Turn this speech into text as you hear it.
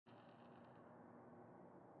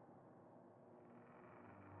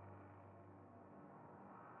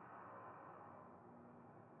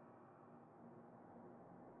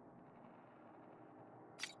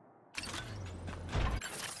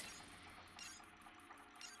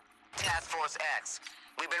Force X.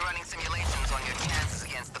 We've been running simulations on your chances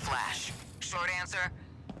against the Flash. Short answer,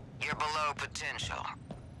 you're below potential.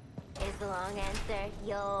 Is the long answer,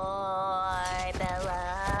 you're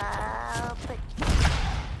below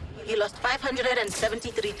You lost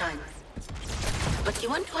 573 times. But you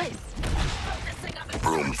won twice.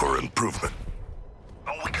 Room for improvement.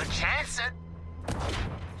 Oh, we could chance it.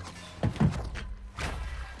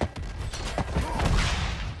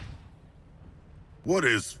 What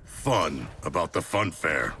is fun about the fun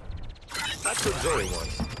fair? I took Zoe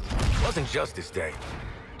once. Wasn't Justice Day.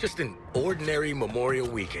 Just an ordinary Memorial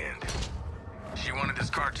weekend. She wanted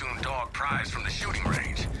this cartoon dog prize from the shooting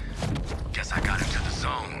range. Guess I got into the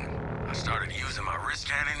zone. I started using my wrist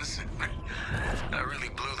cannons. I really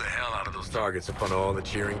blew the hell out of those targets in front of all the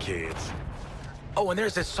cheering kids. Oh, and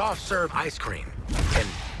there's this soft-serve ice cream. And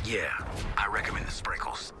yeah, I recommend the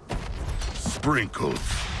sprinkles. Sprinkles.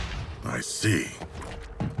 I see.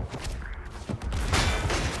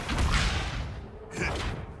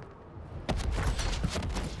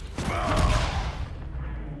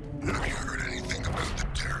 Have you heard anything about the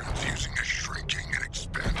Terrans using a shrinking and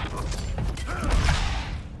expanding?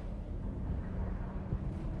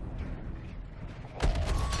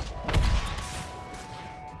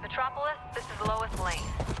 Metropolis, this is Lois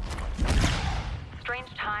Lane. Strange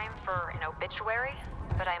time for an obituary,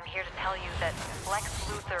 but I'm here to tell you that Lex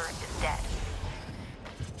Luthor is dead.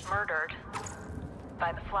 Murdered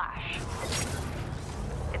by the Flash.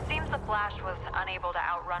 It seems the Flash was unable to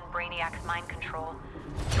outrun Brainiac's mind control,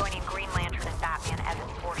 joining Green Lantern and Batman as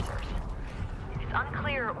enforcers. It's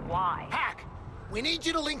unclear why. Hack! We need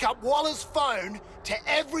you to link up Waller's phone to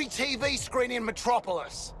every TV screen in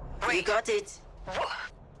Metropolis. You got it.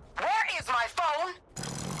 Where is my phone?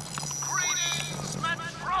 Greetings,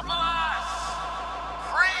 Metropolis!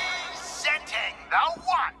 Presenting the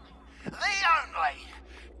one, the only,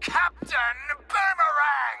 Captain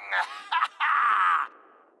Boomerang!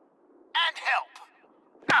 And help!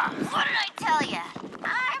 What did I tell you?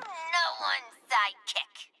 I'm no one's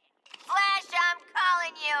sidekick. Flash, I'm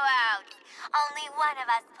calling you out. Only one of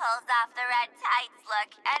us pulls off the red tights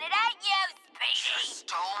look, and it ain't you, Speedy. You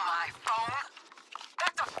stole my phone?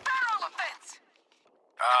 That's a federal offense!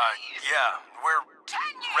 Yeah, we're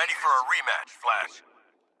ready for a rematch, Flash.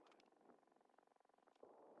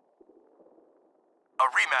 A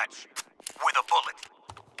rematch with a bullet.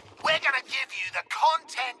 We're gonna give you the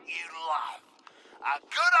content you love. A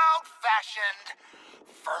good old-fashioned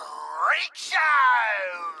freak show!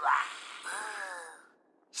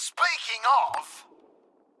 Speaking of...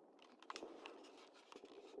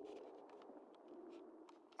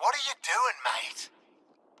 What are you doing, mate?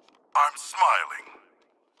 I'm smiling.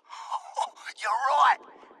 You're right.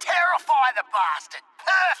 Terrify the bastard.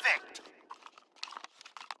 Perfect.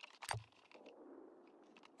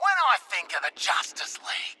 When I think of the Justice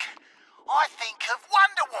League, I think of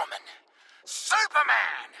Wonder Woman,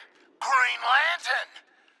 Superman, Green Lantern,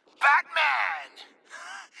 Batman.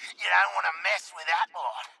 You don't want to mess with that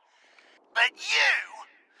lot. But you,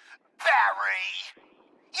 Barry,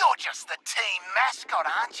 you're just the team mascot,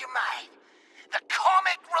 aren't you, mate? The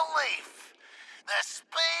comic relief. The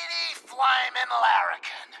speedy flaming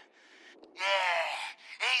larrikin. Yeah,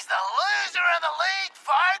 he's the loser of the league,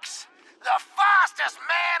 folks. The fastest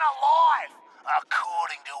man alive,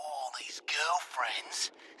 according to all these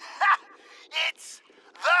girlfriends. It's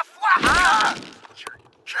the Flash.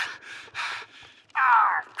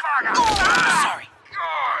 Sorry.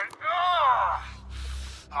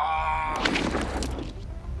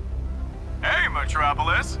 Hey,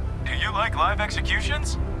 Metropolis! Do you like live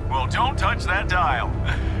executions? Well, don't touch that dial,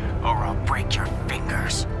 or I'll break your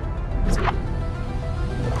fingers.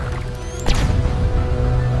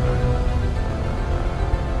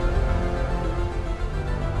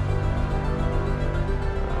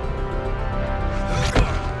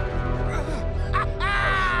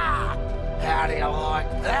 How do you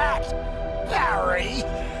like that, Barry?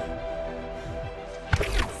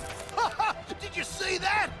 Did you see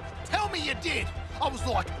that? Tell me you did. I was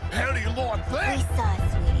like, how do you like that? We saw it,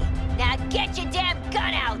 sweetie. Now get your damn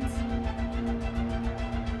gun out!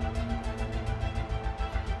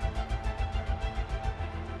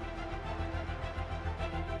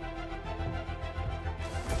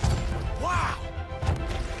 Wow!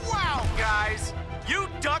 Wow! Guys, you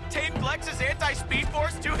duct taped Lex's anti-speed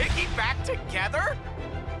force doohickey back together?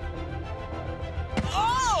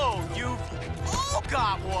 Oh, you've all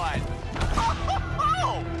got one!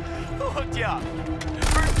 Oh, who hooked you up?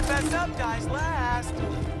 First to mess up dies last.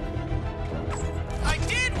 I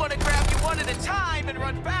did want to grab you one at a time and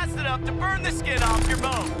run fast enough to burn the skin off your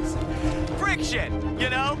bones. Friction, you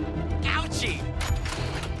know? Ouchie.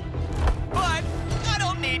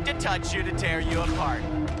 need to touch you to tear you apart.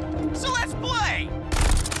 So let's play!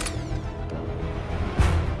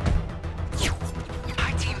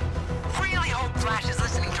 Hi, team. Really hope Flash is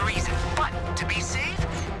listening to reason, but to be safe,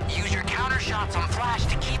 use your counter shots on Flash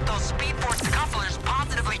to keep those Speed Force decouplers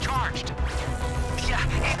positively charged. Yeah,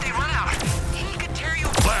 if they run out, he could tear you.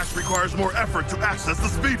 Flash requires more effort to access the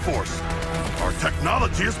Speed Force. Our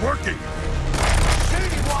technology is working. Shoot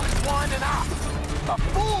him while he's winding up,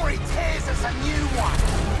 before he tears us a new one.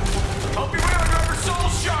 Hope you're around, Rubber Soul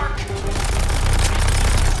Shark!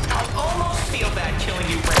 I'll almost feel bad killing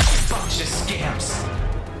you, wretched bunch of scamps.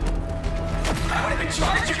 I would have been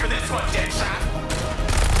charged you for this one, Deadshot.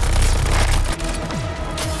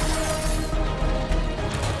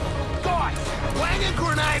 Guys, wang a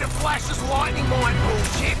grenade and flash his lightning mine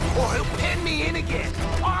bullshit, or he'll pin me in again.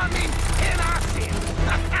 I mean, pin us in.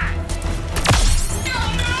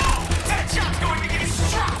 Oh no! Deadshot's going to get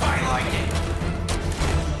struck by lightning!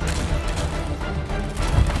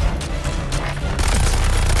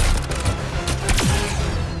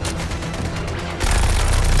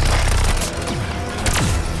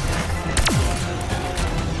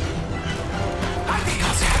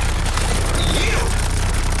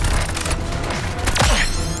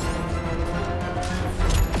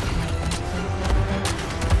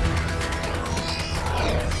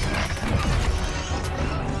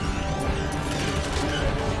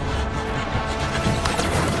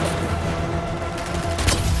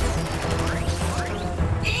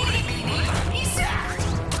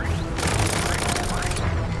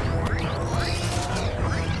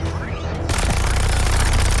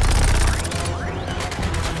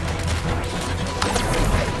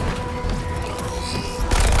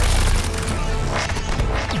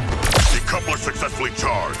 Successfully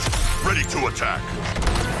charged. Ready to attack.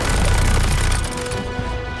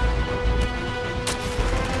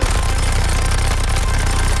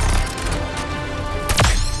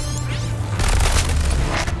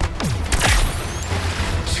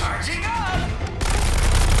 Charging up!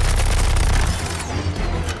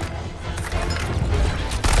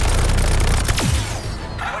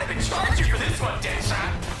 I would have been charged you for this one, Deadshot.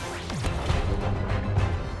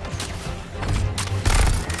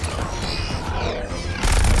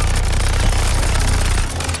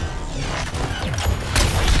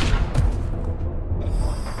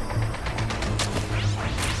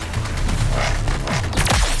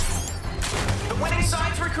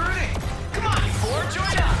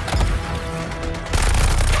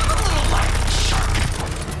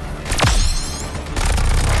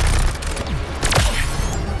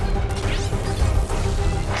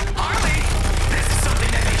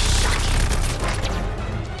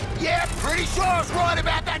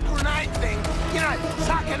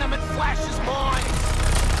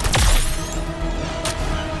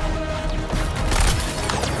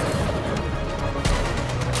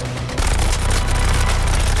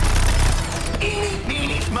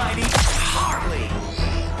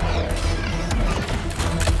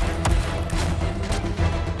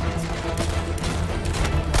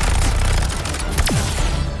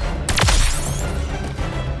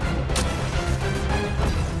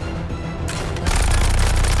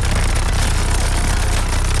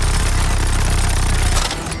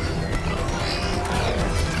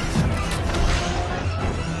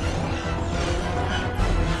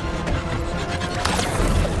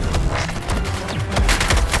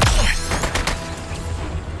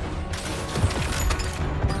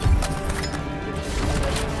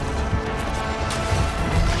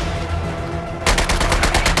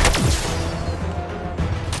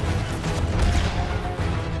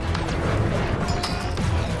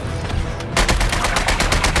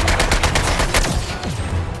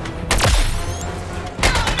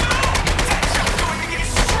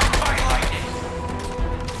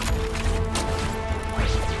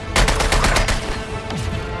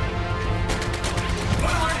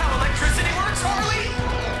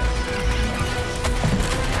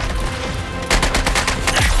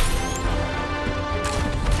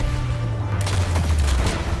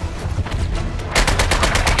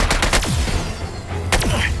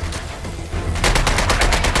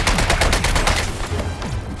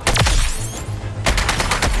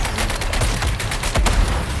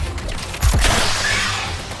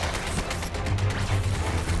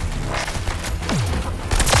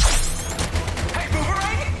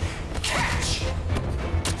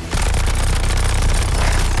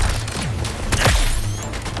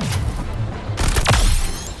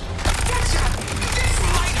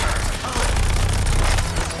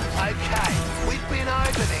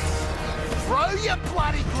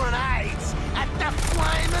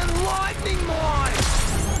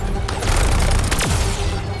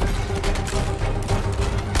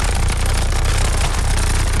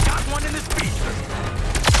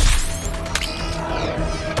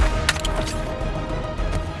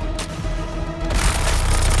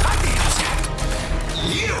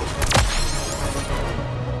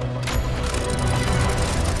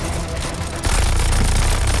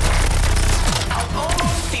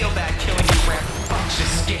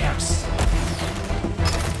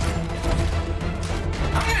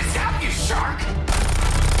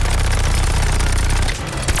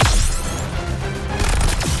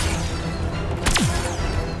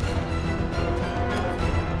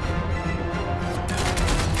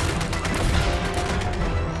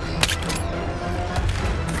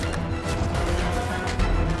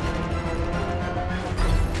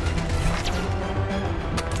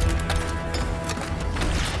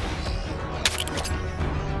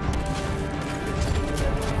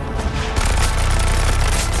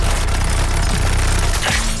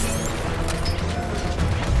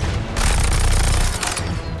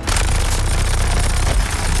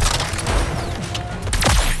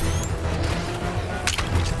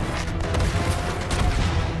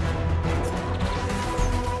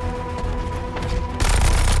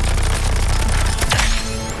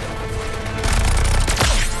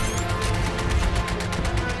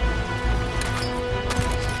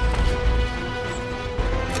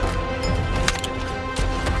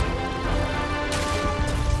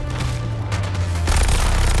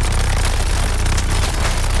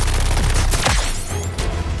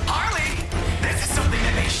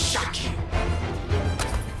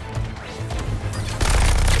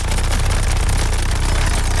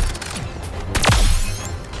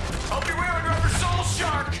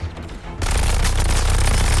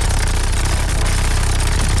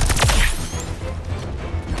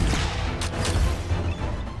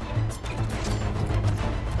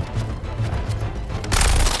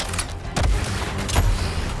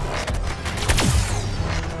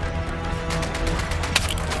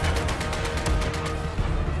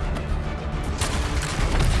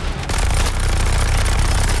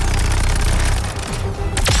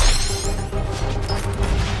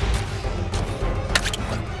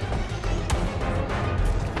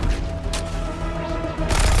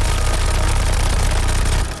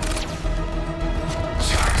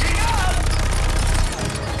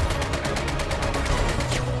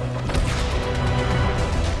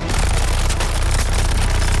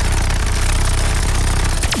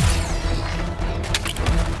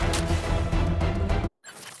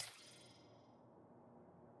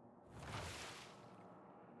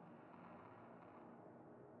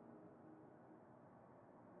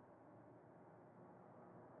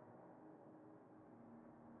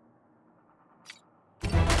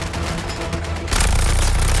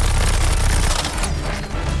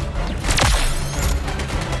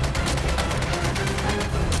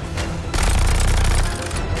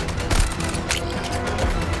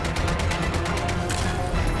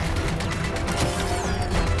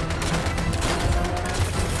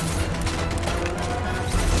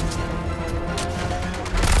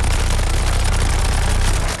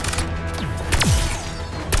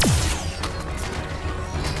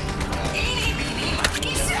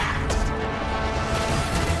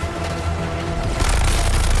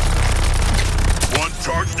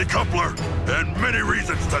 decoupler, and many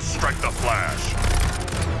reasons to strike the Flash.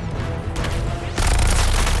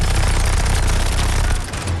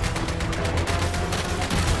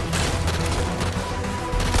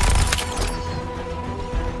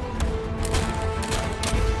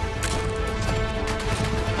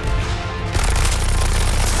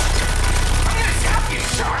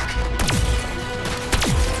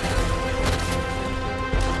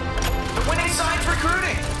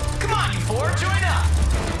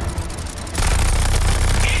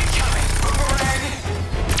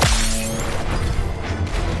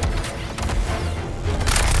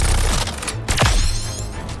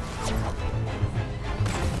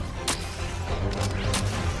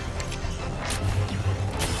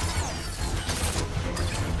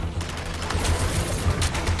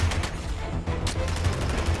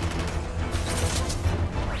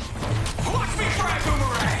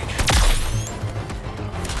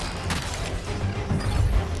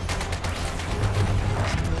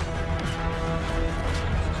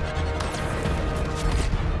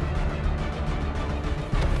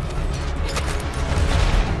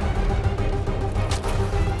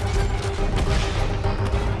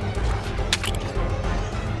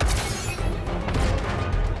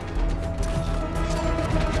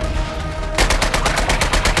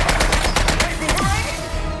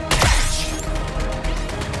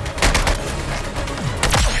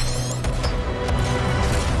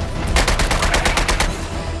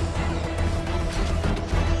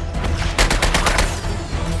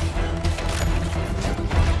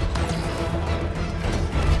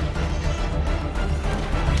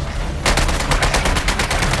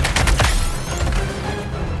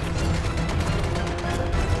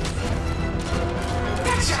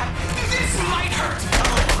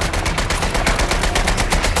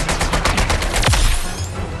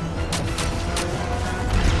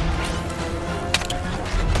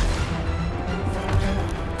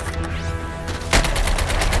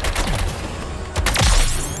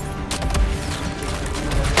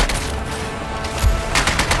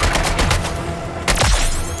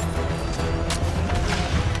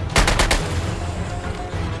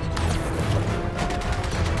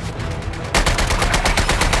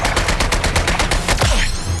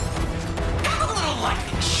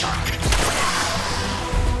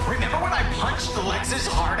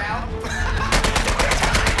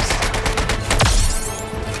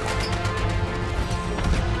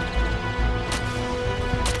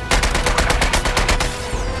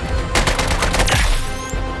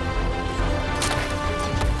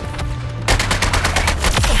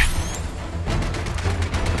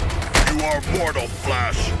 Mortal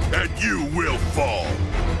Flash, and you will fall.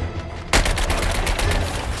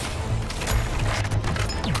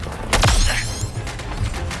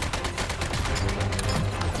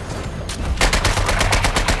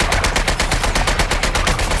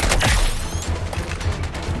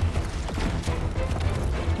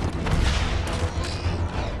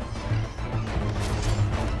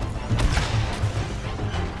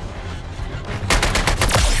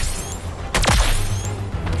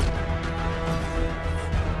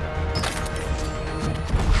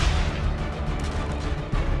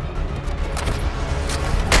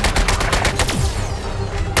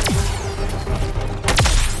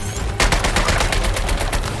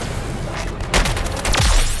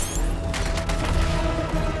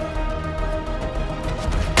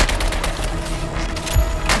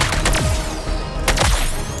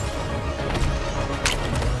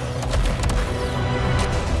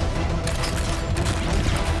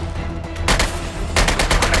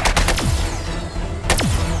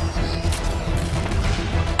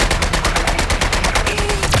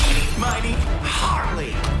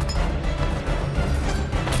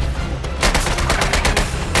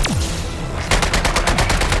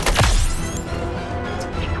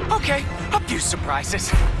 Surprises,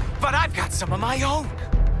 but I've got some of my own.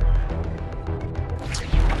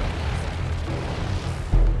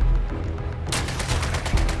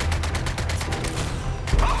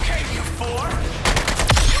 Okay, you four.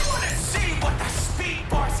 You want to see what the Speed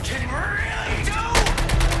Force can really do?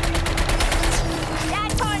 That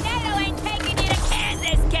tornado ain't taking you to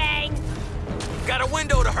Kansas, gang! Got a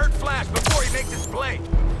window to hurt Flash before he makes his play.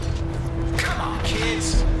 Come on,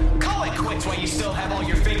 kids. Call it quits while you still have all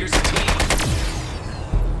your fingers and teeth.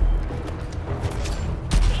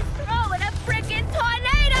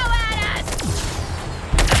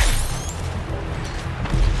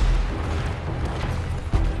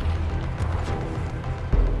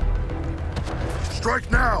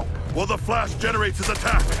 Strike now, while the Flash generates his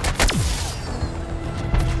attack!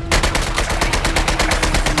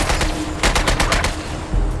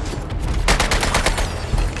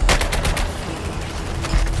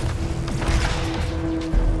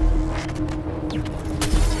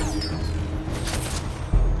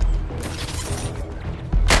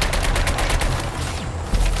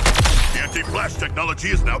 Anti-Flash technology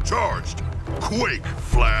is now charged. Quake,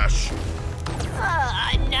 Flash.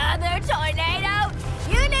 Another tornado?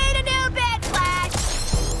 You need a new bed, Flash!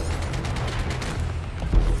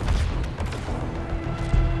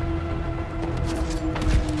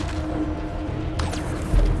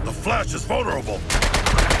 The Flash is vulnerable.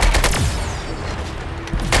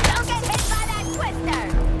 Don't get hit by that twister!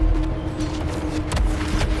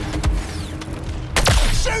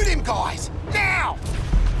 Shoot him, guys! Now!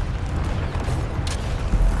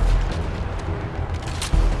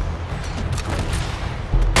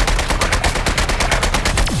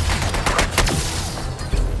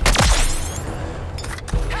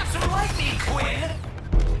 Have some lightning, Quinn!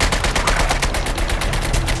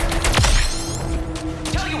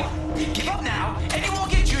 Tell you what, give up now, and you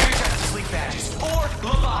won't get Junior Justice League badges or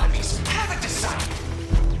lobotomies. Have it decided.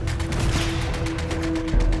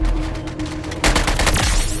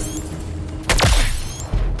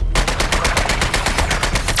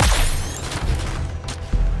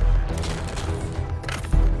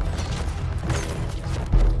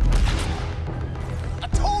 A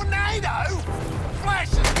tornado?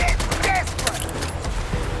 Flash is getting desperate!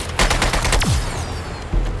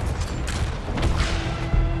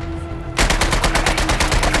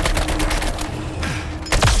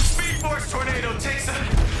 Speed Force Tornado takes a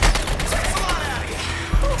lot out of you.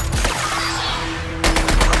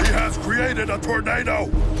 He has created a tornado.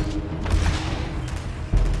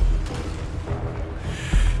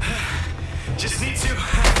 Just need to,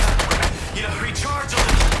 recharge a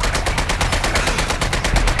little.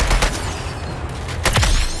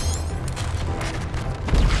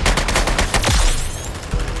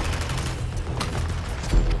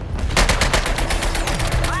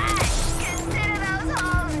 Flash, consider those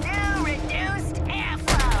holes new reduced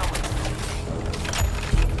airflow!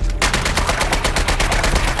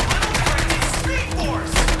 Speed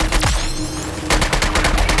Force!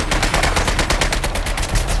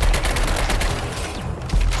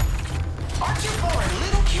 Aren't you bored? A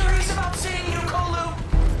little curious about seeing you, Kolu?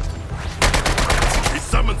 He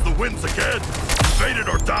summons the winds again. Invade it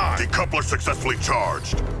or die. Decoupler successfully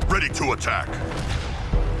charged. Ready to attack.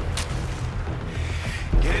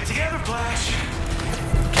 Get it together, Flash.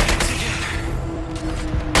 Get it together.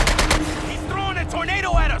 He's throwing a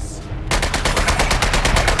tornado at us!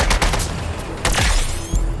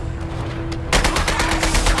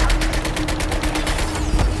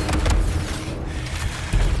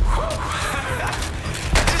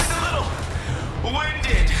 Just a little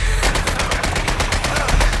winded.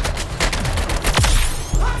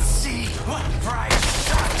 Let's see what fried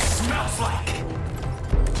shark smells like.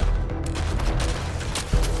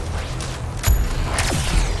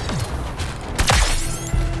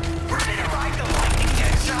 Ready to ride the lightning,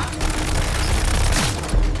 Deadshot?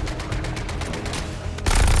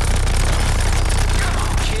 Come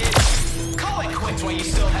on, kids. Call it quits while you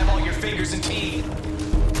still have all your fingers and teeth.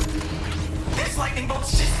 This lightning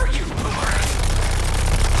bolt's just for you, Boomerang.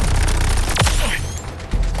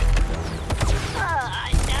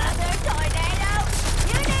 Another tornado?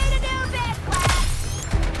 You need a new bed, Flash!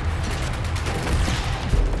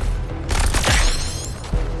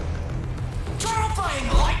 Genre-defying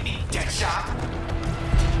lightning, Deadshot.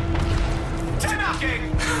 Time out, gang.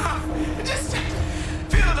 Just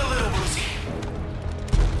feeling a little woozy.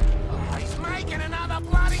 Oh, he's making another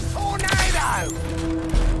bloody tornado!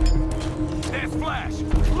 There's Flash!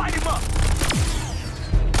 Light him up!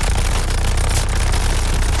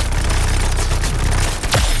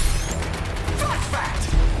 Flashback!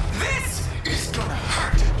 This is gonna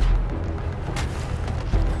hurt.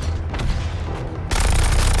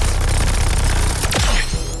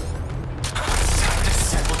 Time to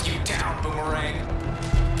settle you down, Boomerang.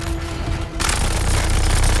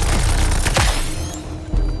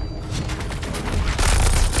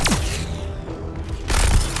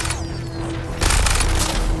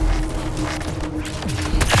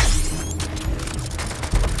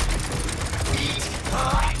 Eat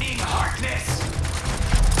lightning hardness.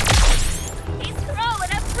 He's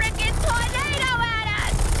throwing a frickin' tornado at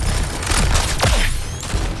us!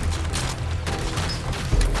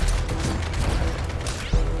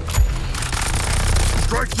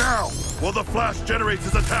 Strike now, while the Flash generates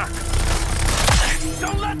his attack.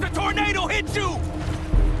 Don't let the tornado hit you!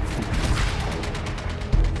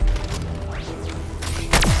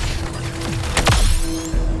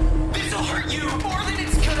 This'll hurt you more than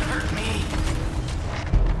it's gonna hurt me.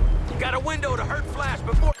 Got a window to hurt Flash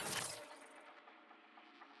before...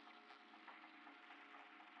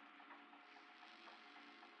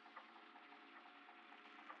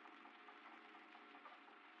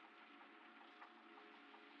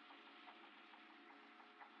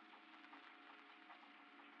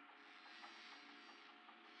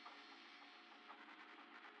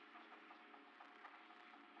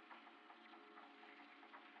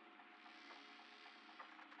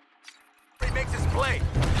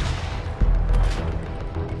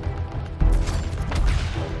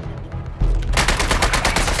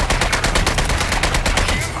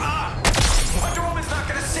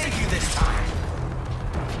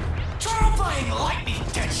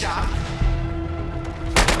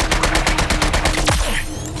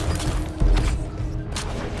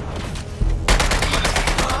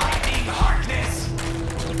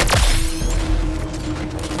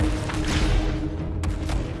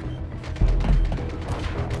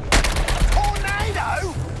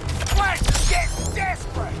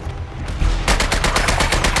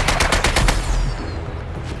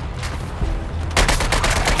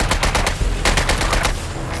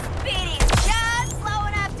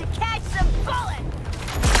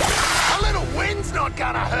 not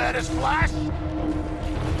gonna hurt us, Flash!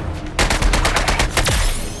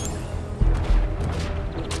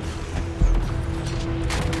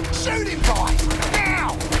 Shoot him, guys!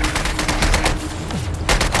 Now!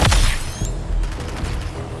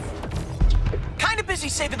 Kinda busy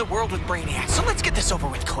saving the world with Brainiac, so let's get this over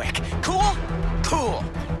with quick. Cool? Cool.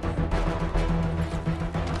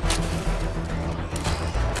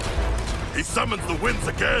 He summons the winds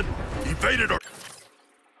again! Evaded or...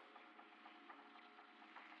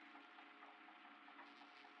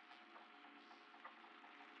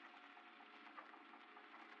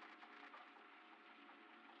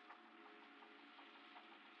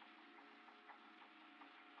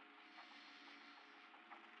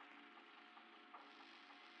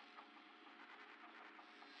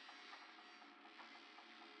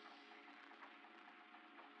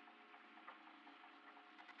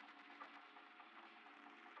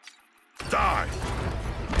 Die!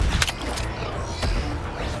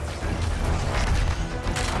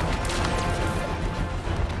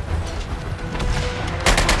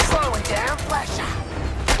 Slowing down, Flasher!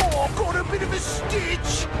 Oh, I've got a bit of a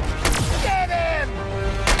stitch! Get him!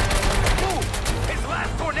 Ooh, his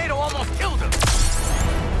last tornado almost killed him.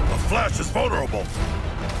 The Flash is vulnerable!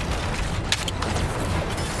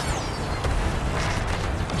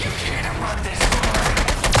 You can't outrun this, Boomerang!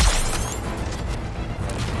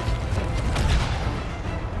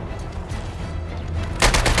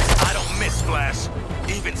 I don't miss Flash,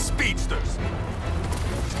 even speedsters.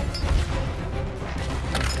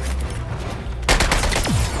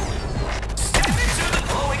 Step into the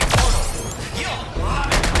glowing portal! You'll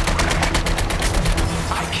love it!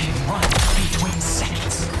 I can run between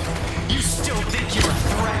seconds. You still think you're a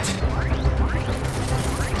threat?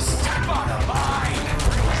 Step on the mine!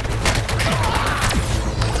 Come on!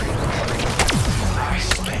 I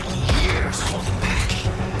spent years holding back.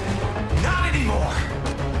 Not anymore!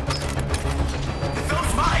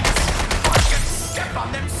 Those mines fucking step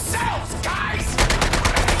on themselves, guys!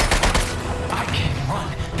 I can run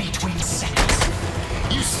between seconds.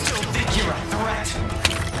 You still think you're a threat?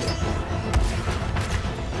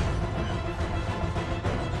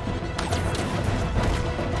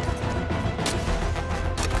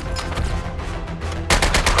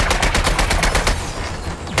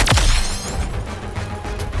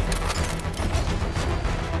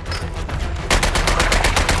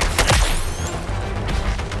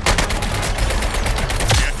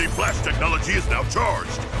 The anti-Flash technology is now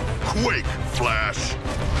charged! Quake, Flash!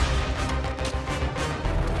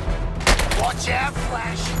 Watch out,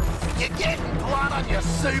 Flash! You're getting blood on your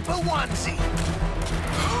super onesie!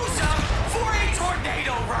 Who's up for a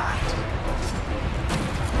tornado ride?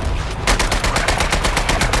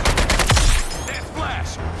 There's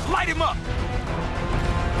Flash. Light him up.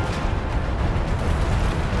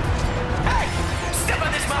 Hey! Step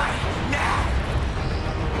on this mine! Now!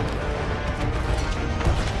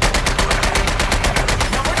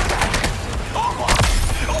 Nowhere to back! Or walk!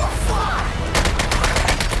 Or fly!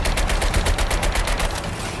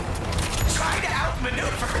 Try to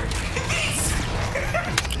outmaneuver these!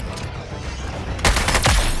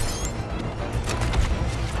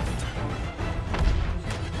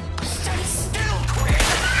 Stay still, Quinn!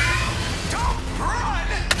 Don't run!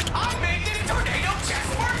 I made this tornado just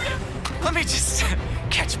for you! Let me just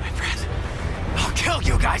catch my breath. I'll kill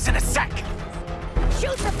you guys in a sec.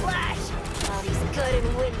 Shoot the Flash! Oh, he's good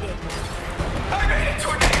and winded. I made a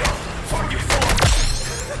tornado for you four!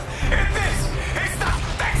 And this is the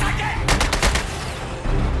thanks I get!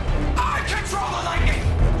 I control the lightning!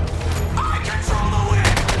 I control the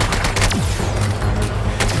wind!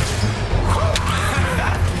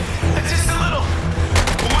 Just a little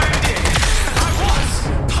winded. I was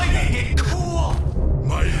playing it cool!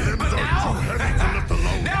 My limbs But are now, too heavy to lift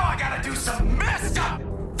alone! now I gotta do some messed up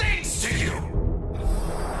things to you!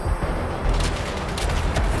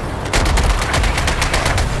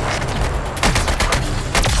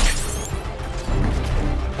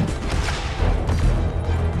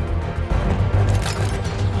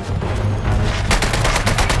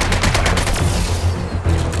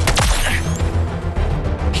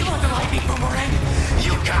 You want the lightning, Boomerang?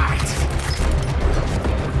 You got it!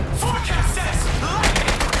 Forecast says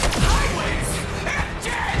lightning, high winds, and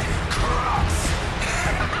dead crooks!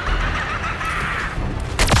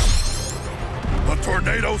 The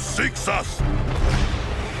tornado seeks us!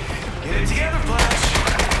 Get it together, Flash!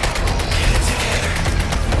 Get it together!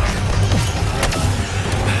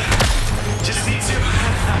 Just need to,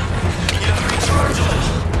 recharge a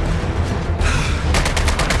little.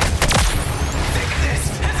 Think of this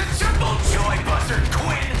as a triple joy buster,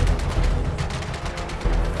 Quinn!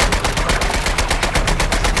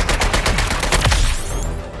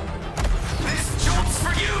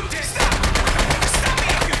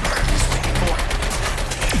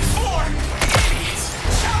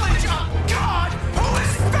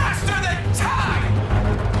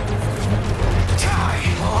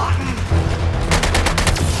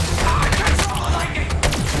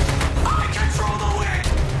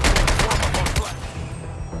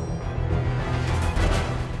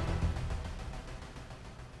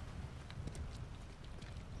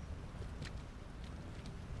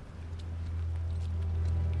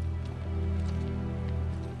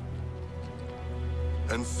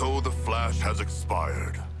 And so the Flash has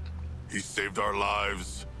expired. He saved our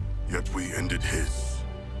lives, yet we ended his.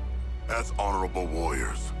 As honorable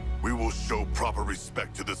warriors, we will show proper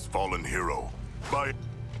respect to this fallen hero by...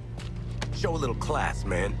 Show a little class,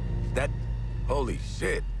 man. Holy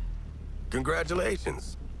shit.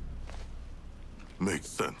 Congratulations. Makes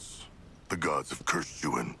sense. The gods have cursed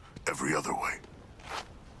you in every other way.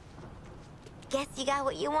 Guess you got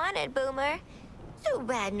what you wanted, Boomer. Too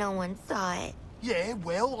bad no one saw it. Yeah,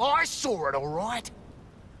 well, I saw it, all right.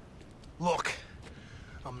 Look,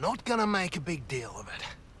 I'm not gonna make a big deal of it.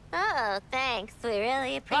 Oh, thanks. We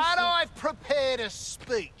really appreciate it. But I've prepared a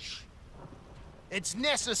speech. It's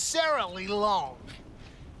necessarily long.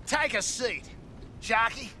 Take a seat.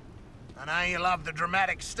 Sharky, I know you love the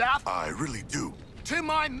dramatic stuff. I really do. To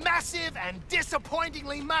my massive and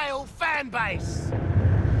disappointingly male fan base.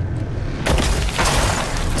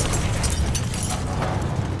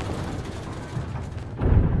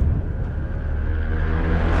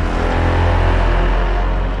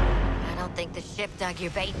 I don't think the ship dug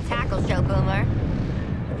your bait and tackle show, Boomer.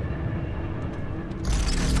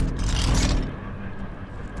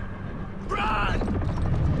 Run!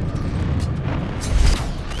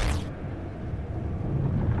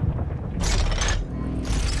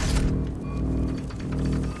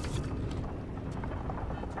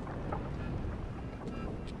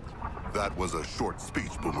 That was a short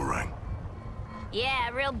speech, Boomerang. Yeah,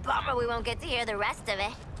 real bummer we won't get to hear the rest of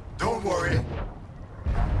it. Don't worry.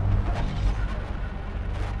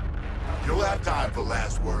 You'll have time for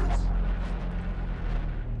last words.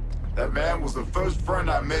 That man was the first friend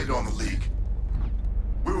I made on the League.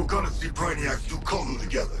 We were gonna see Brainiac do Kolu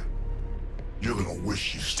together. You're gonna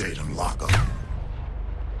wish you stayed in lockup.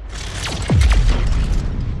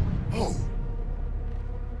 Oh.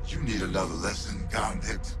 You need another lesson,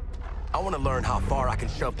 convict. I want to learn how far I can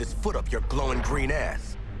shove this foot up your glowing green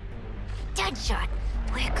ass. Deadshot,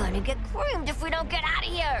 we're gonna get creamed if we don't get out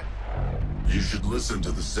of here. You should listen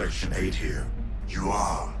to the Section 8 here. You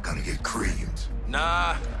are gonna get creamed.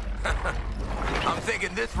 Nah. I'm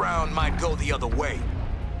thinking this round might go the other way.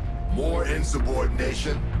 More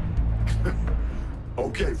insubordination?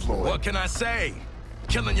 Okay, Floyd. What can I say?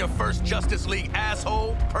 Killing your first Justice League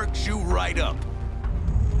asshole perks you right up.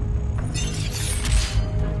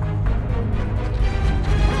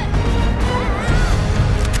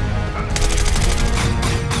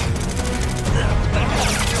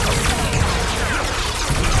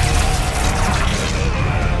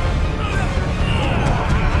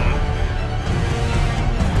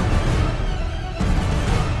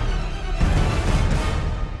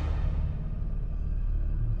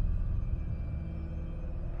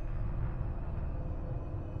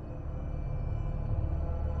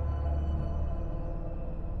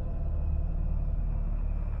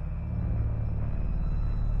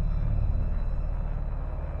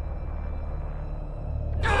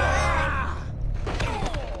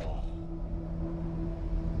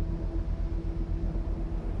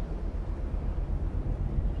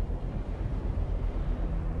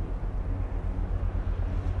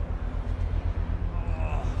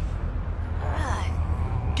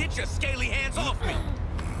 Get your scaly hands off me!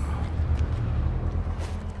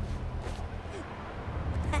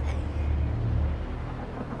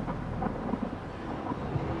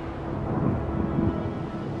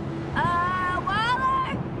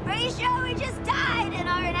 Waller! Pretty sure we just died and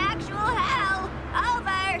are in actual hell.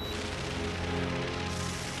 Over.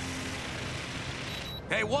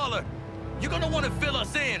 Hey, Waller, you're gonna want to fill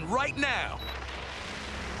us in right now.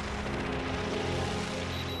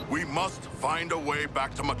 We must find a way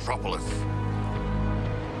back to Metropolis.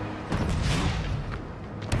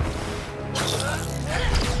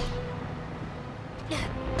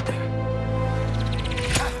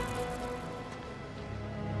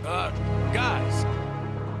 Guys.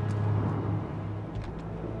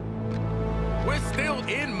 We're still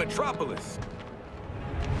in Metropolis.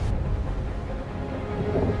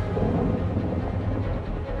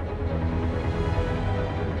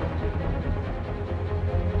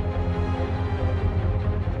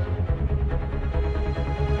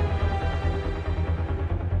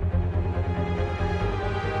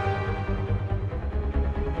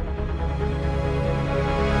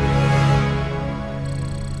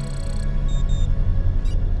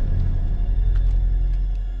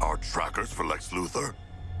 Trackers for Lex Luthor?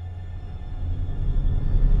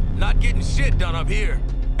 Not getting shit done up here,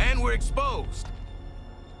 and we're exposed.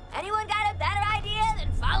 Anyone got a better idea than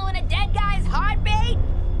following a dead guy's heartbeat?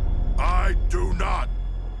 I do not.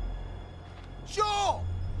 Sure!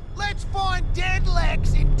 Let's find dead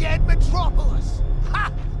Lex in dead Metropolis! Ha!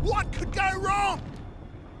 What could go wrong?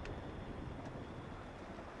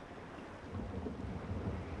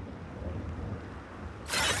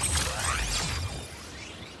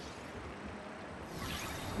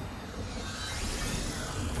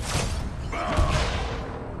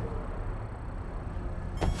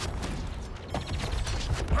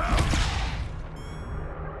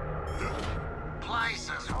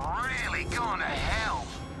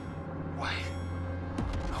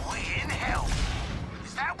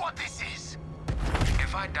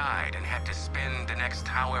 died and had to spend the next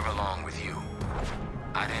however long with you,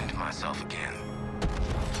 I'd end myself again.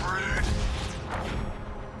 Rude.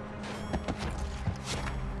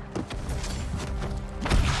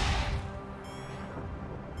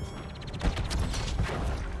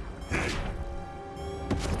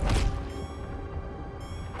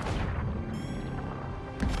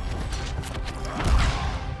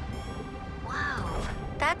 Whoa,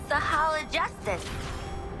 that's the Hall of Justice.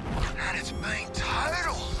 And it's being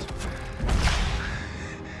totaled.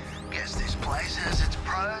 Guess this place has its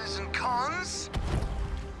pros and cons.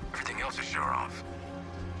 Everything else is sure off.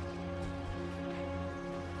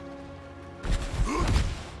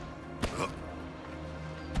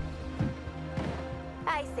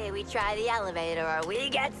 I say we try the elevator or we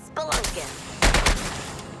get spelunking.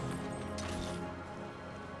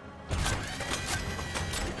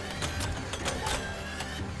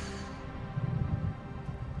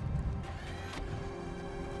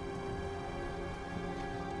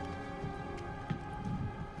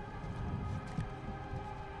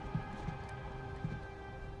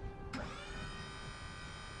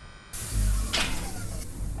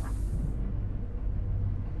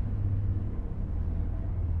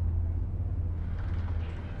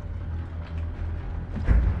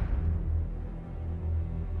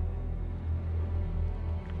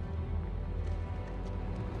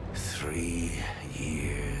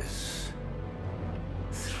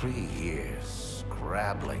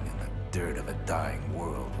 Scrabbling in the dirt of a dying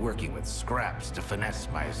world, working with scraps to finesse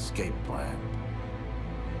my escape plan.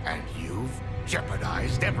 And you've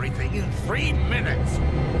jeopardized everything in 3 minutes!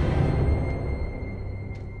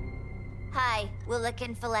 Hi, we're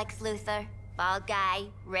looking for Lex Luthor. Bald guy,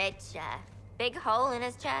 rich, big hole in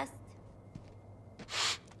his chest.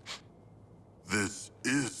 This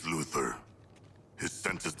is Luthor. His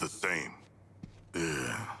scent is the same.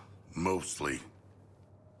 Mostly.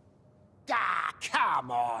 Ah, come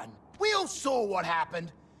on. We all saw what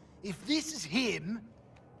happened. If this is him,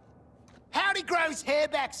 how'd he grow his hair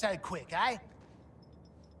back so quick, eh?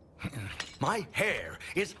 My hair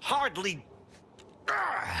is hardly...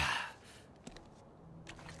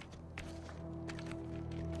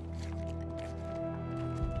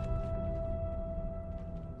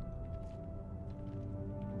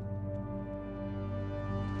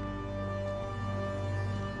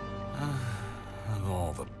 Of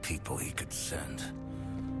all the people he could send.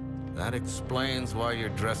 That explains why you're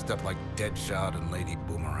dressed up like Deadshot and Lady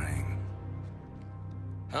Boomerang.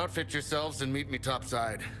 Outfit yourselves and meet me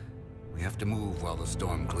topside. We have to move while the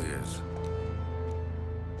storm clears.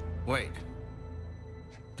 Wait.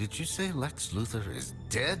 Did you say Lex Luthor is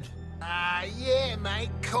dead? Yeah, mate,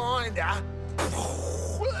 kinda.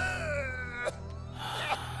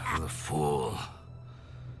 The fool.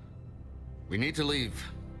 We need to leave.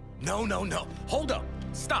 No. Hold up.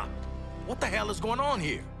 Stop. What the hell is going on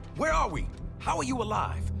here? Where are we? How are you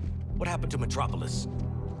alive? What happened to Metropolis?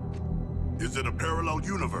 Is it a parallel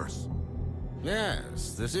universe?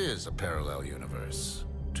 Yes, this is a parallel universe.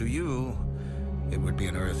 To you, it would be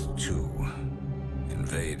an Earth 2.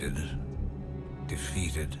 Invaded,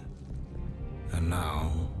 defeated, and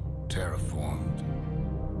now terraformed.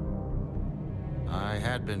 I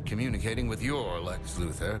had been communicating with your Lex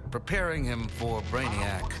Luthor, preparing him for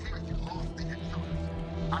Brainiac.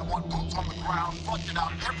 I want boots on the ground, flushing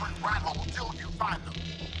out every rat hole until you find them.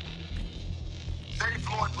 Save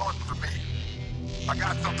law enforcement for me. I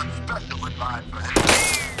got something special in mind for him.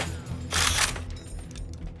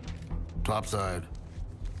 Topside.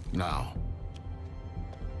 Now.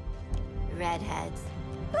 Redheads.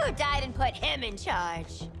 Who died and put him in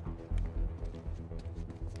charge?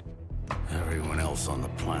 Everyone else on the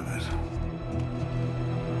planet.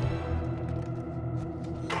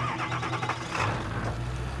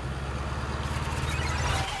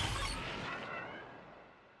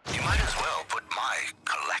 You might as well put my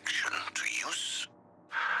collection to use.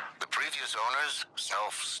 The previous owners,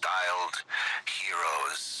 self-styled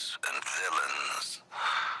heroes and villains.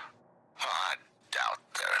 I doubt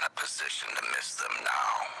they're in a position to miss them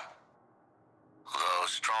now. Though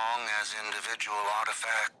strong as individual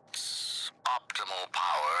artifacts, optimal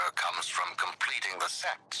power comes from completing the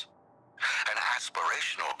set. An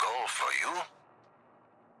aspirational goal for you,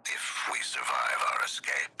 if we survive our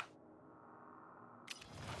escape.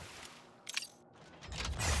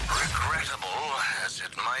 Regrettable as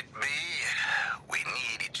it might be, we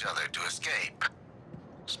need each other to escape.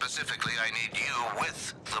 Specifically, I need you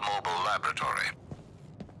with the mobile laboratory.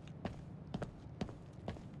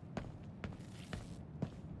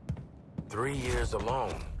 Three years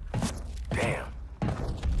alone. Damn.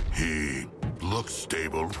 He looks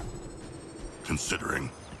stable, considering.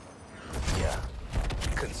 Yeah.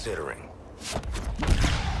 considering.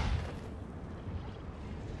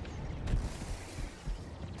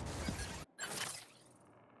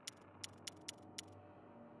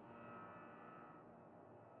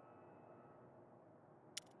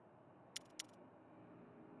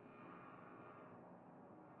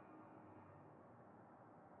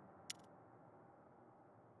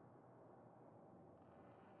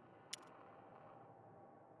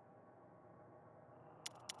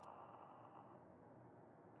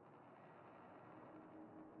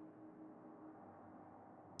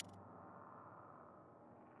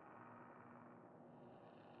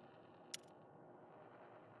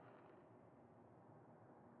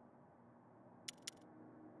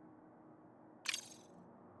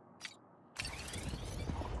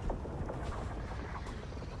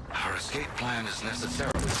 Our escape plan is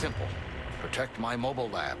necessarily simple. Protect my mobile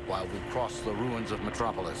lab while we cross the ruins of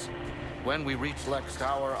Metropolis. When we reach Lex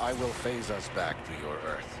Tower, I will phase us back to your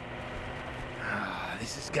Earth.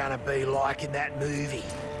 This is gonna be like in that movie.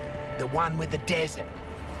 The one with the desert.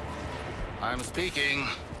 I'm speaking.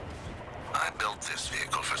 I built this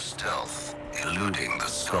vehicle for stealth, eluding the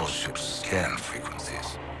Skull Ship's scan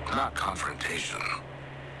frequencies, not confrontation.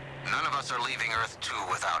 None of us are leaving Earth 2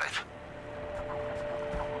 without it.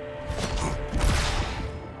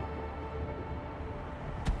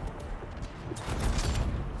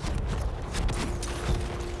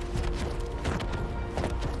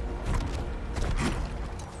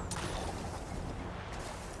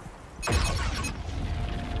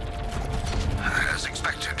 As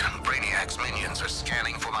expected, Brainiac's minions are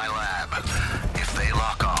scanning for my lab. If they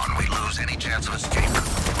lock on, we lose any chance of escape.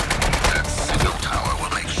 That signal tower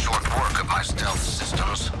will make short work of my stealth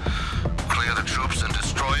systems. Clear the troops and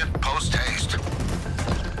destroy it post-haste.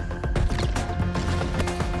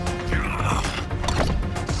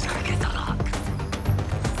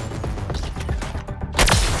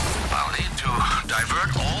 I'll need to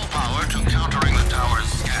divert all power to countering the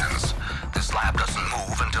tower's scans. This lab doesn't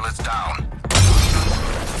move until it's down.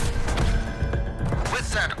 With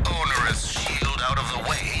that onerous shield out of the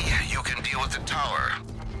way, you can deal with the tower.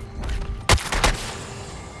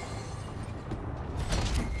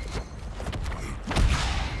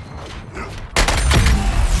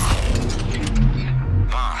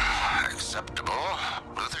 Acceptable.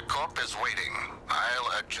 Luther Corp is waiting.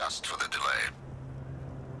 I'll adjust for the delay.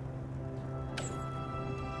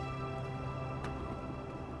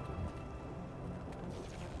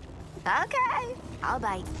 Okay, I'll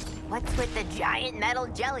bite. What's with the giant metal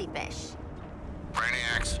jellyfish?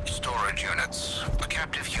 Brainiac's storage units. A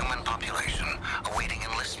captive human population awaiting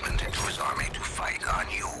enlistment into his army to fight on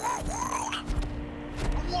your world.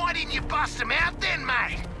 Why didn't you bust him out then,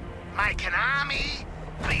 mate? Make an army?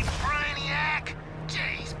 Beat Brainiac?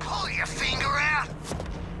 Jeez, pull your finger out.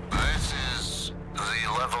 This is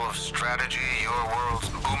the level of strategy your world's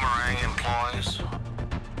Boomerang employs?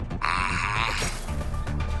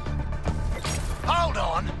 Hold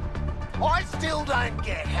on. I still don't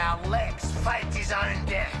get how Lex faked his own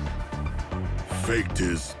death. Faked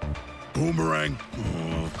his Boomerang?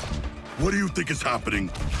 What do you think is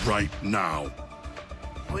happening right now?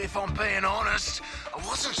 If I'm being honest, I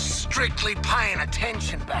wasn't strictly paying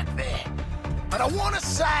attention back there. But I want to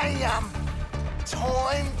say,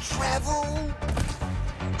 time travel?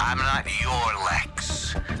 I'm not your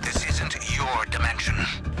Lex. This isn't your dimension.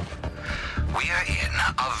 We are in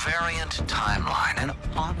a variant timeline, and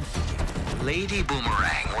honestly, Lady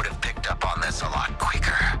Boomerang would have picked up on this a lot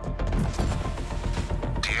quicker.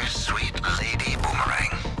 Dear sweet Lady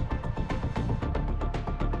Boomerang.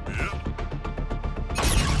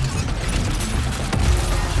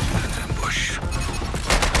 An ambush.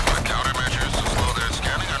 Our countermeasures to slow their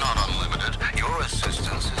scanning are not unlimited. Your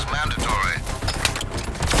assistance is mandatory.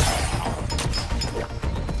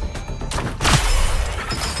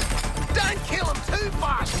 Don't kill him too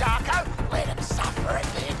fast, Sharko. Let him suffer a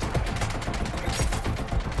bit.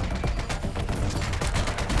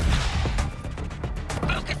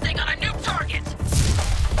 Focusing on a new target.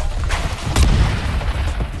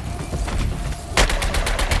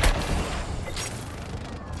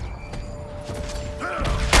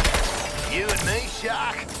 You and me,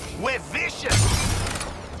 Shark, we're vicious.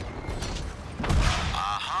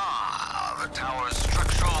 Aha! The tower's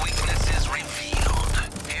structural weakness is revealed.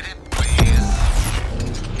 Hit it, please.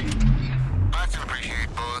 I can appreciate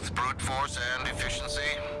both brute force and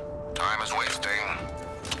efficiency. Time is wasting.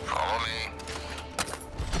 Follow me.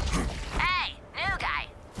 Hey, new guy.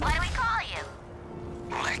 What do we call you?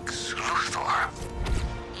 Lex Luthor.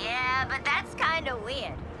 Yeah, but that's kind of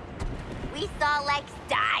weird. We saw Lex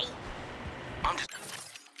die. I'm just...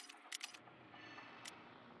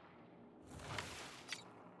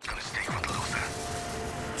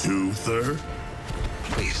 Luther?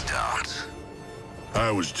 Please don't.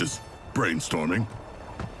 I was just brainstorming.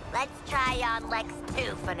 Let's try on Lex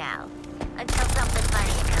 2 for now. Until something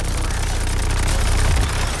funny comes along.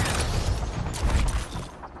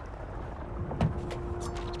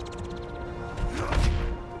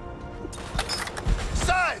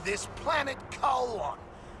 So, this planet Colon,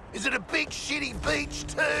 is it a big shitty beach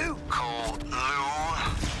too?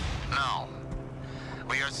 No.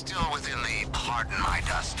 We are still within the pardon my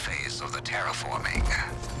dust phase of the terraforming.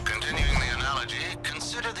 Continuing the analogy,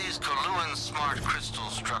 consider these Coluan smart crystal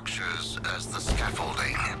structures as the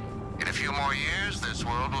scaffolding. In a few more years, this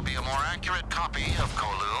world will be a more accurate copy of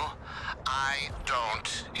Colu. I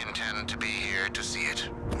don't intend to be here to see it.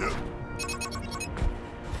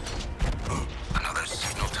 Another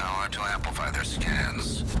signal tower to amplify their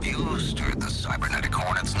scans. You stirred the cybernetic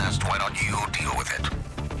hornet's nest. Why don't you deal with it?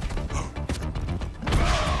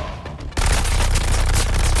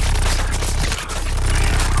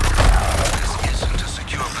 This isn't a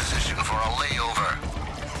secure position for a layover.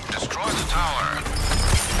 Destroy the tower.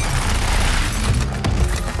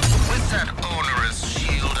 With that onerous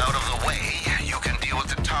shield out of the way, you can deal with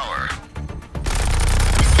the tower.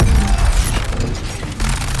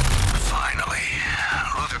 Finally,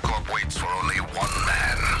 Luther Corp waits for only one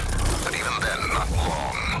man, but even then, not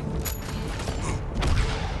long.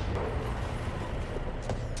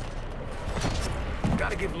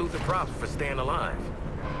 Gotta give Luther props for staying alive.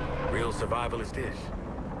 Real survivalist ish.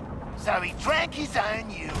 So he drank his own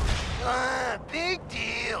urine. Big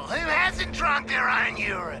deal. Who hasn't drunk their own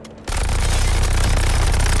urine?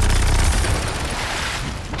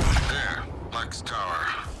 There, Lex Tower.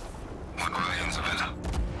 What remains of it?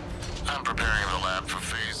 I'm preparing the lab for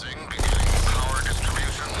phasing, beginning power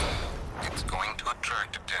distribution. It's going to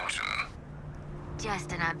attract attention.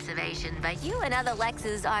 Just an observation, but you and other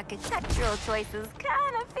Lex's architectural choices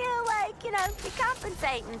kind of feel like, you're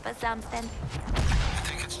compensating for something. I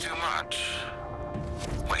think it's too much.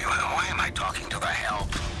 Why am I talking to the help?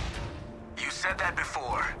 You said that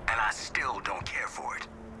before, and I still don't care for it.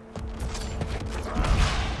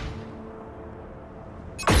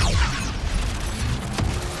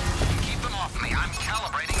 Keep them off me. I'm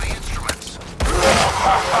calibrating the instruments.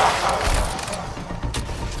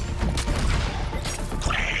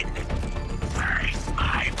 Where's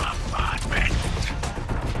my bombardment?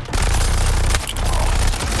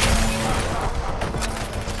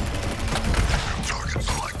 Target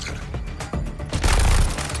selected.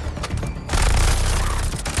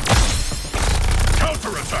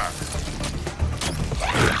 Counterattack!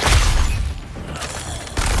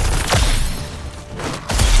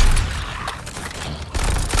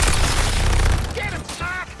 Get him,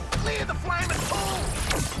 Shark! Clear the flaming pool!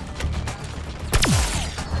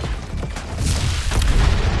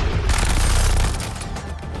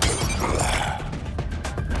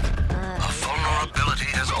 A vulnerability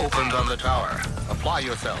has opened on the tower. Apply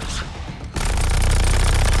yourselves.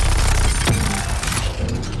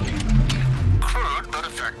 Crude but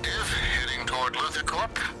effective. Heading toward Luther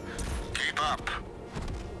Corp. Keep up.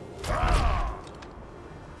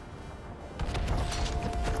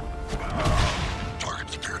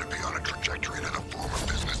 Targets appear to be on a trajectory to the former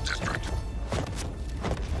business district.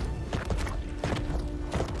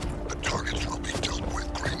 The targets will be dealt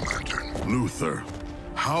with, Green Lantern. Luther,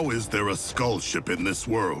 how is there a skull ship in this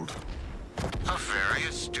world? A very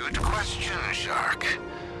astute question, Shark.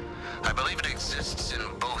 I believe it exists in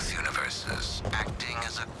both universes, acting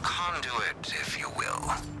as a conduit, if you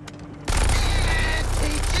will.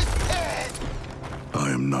 Teacher's pet! I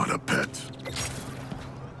am not a pet.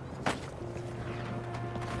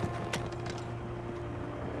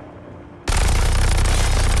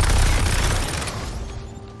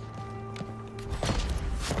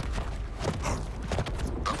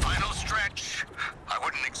 The final stretch. I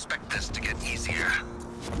wouldn't expect this to get easier.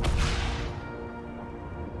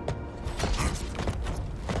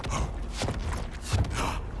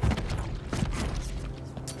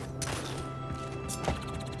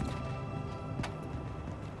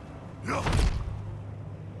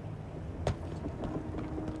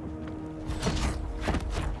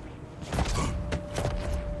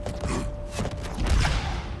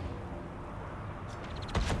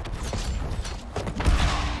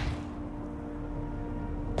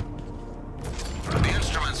 The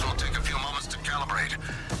instruments will take a few moments to calibrate.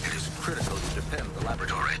 It is critical to defend the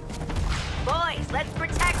laboratory. Boys, let's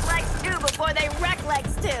protect Lex 2 before they wreck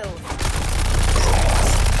Lex 2!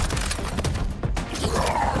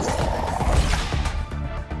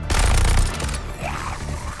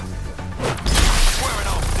 Swearing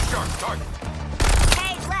off the shark target.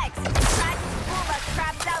 Hey, Lex! Tried to fool us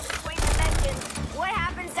trapped out between dimensions. What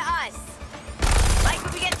happens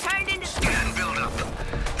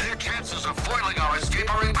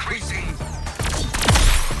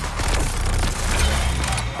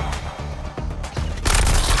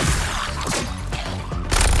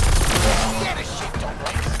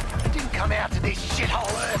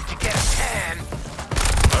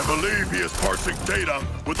data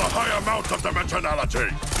with a high amount of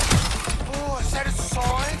dimensionality. Oh, is that a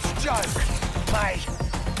science joke? Mate,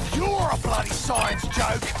 you're a bloody science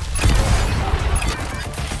joke.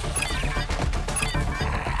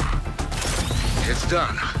 It's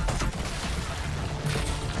done.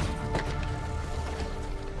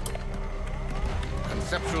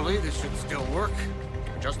 Conceptually, this should still work.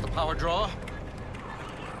 Just the power draw.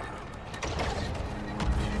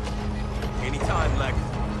 Anytime, Lex.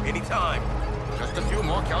 Anytime. Just a few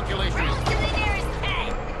more calculations. Race to the nearest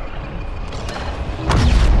head.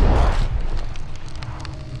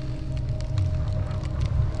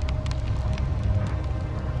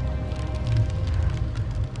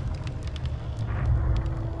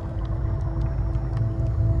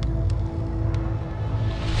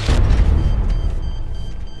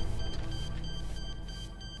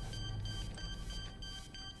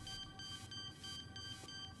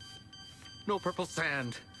 No purple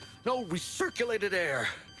sand. No recirculated air.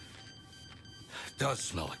 It does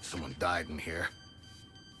smell like someone died in here.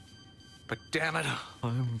 But damn it,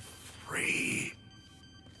 I'm free.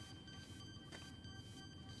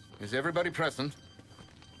 Is everybody present?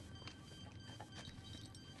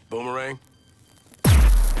 Boomerang?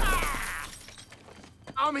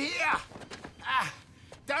 I'm here.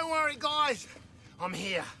 Don't worry, guys. I'm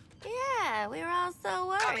here. Yeah, we were all so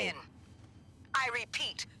worried. Come in. I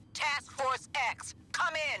repeat, Task Force X,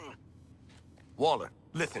 come in. Waller,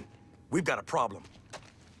 listen. We've got a problem.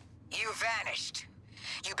 You vanished.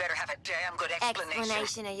 You better have a damn good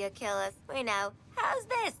explanation. Or you kill us. We know. How's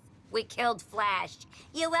this? We killed Flash.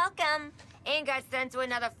 You're welcome. And got sent to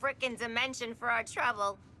another frickin' dimension for our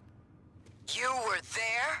trouble. You were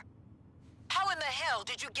there? How in the hell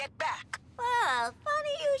did you get back? Well,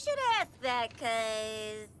 funny you should ask that,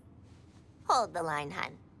 'cause... Hold the line,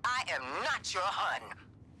 hun. I am not your hun.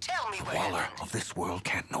 Tell me what Waller happened. of this world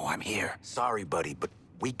can't know I'm here. Sorry, buddy, but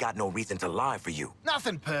we got no reason to lie for you.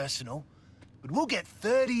 Nothing personal, but we'll get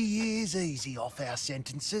 30 years easy off our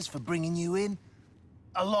sentences for bringing you in.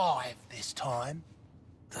 Alive this time.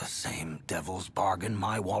 The same devil's bargain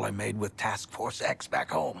my Waller made with Task Force X back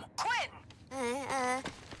home. Quinn!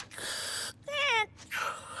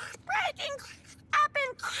 Breaking up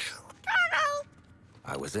in tunnel.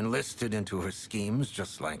 I was enlisted into her schemes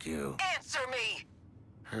just like you. Answer me!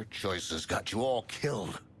 Her choices got you all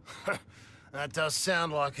killed. That does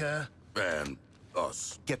sound like her. And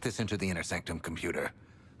us. Get this into the inner sanctum computer.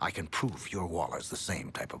 I can prove your Waller's the same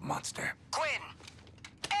type of monster. Quinn!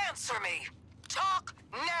 Answer me! Talk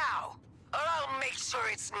now! Or I'll make sure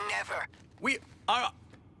it's never. Our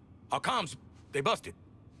comms, they busted.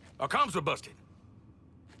 Our comms were busted.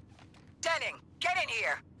 Denning, get in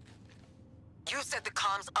here! You said the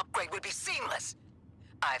comms upgrade would be seamless.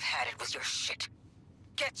 I've had it with your shit.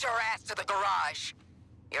 Get your ass to the garage.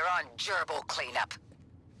 You're on gerbil cleanup.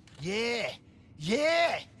 Yeah,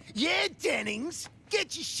 Dennings.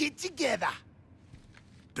 Get your shit together.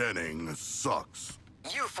 Denning sucks.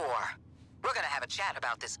 You four, we're gonna have a chat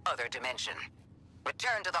about this other dimension.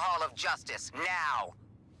 Return to the Hall of Justice, now.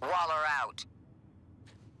 Waller out.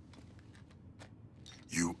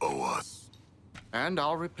 You owe us. And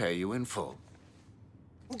I'll repay you in full.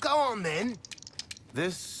 Well, go on then.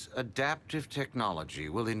 This adaptive technology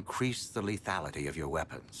will increase the lethality of your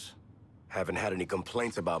weapons. Haven't had any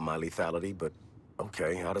complaints about my lethality, but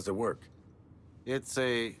okay, how does it work? It's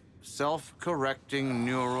a self-correcting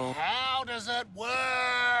neural... How does it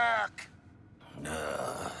work? This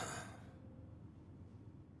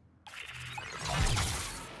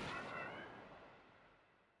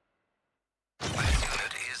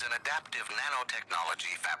unit is an adaptive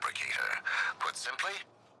nanotechnology fabricator. Put simply,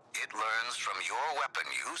 it learns from your weapon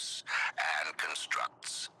use and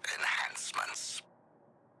constructs enhancements.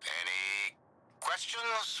 Any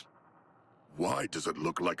questions? Why does it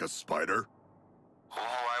look like a spider? Oh,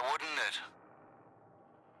 why wouldn't it?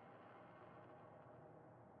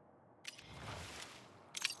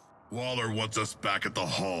 Waller wants us back at the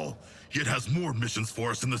Hall, yet has more missions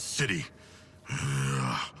for us in the city.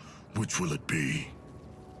 Which will it be?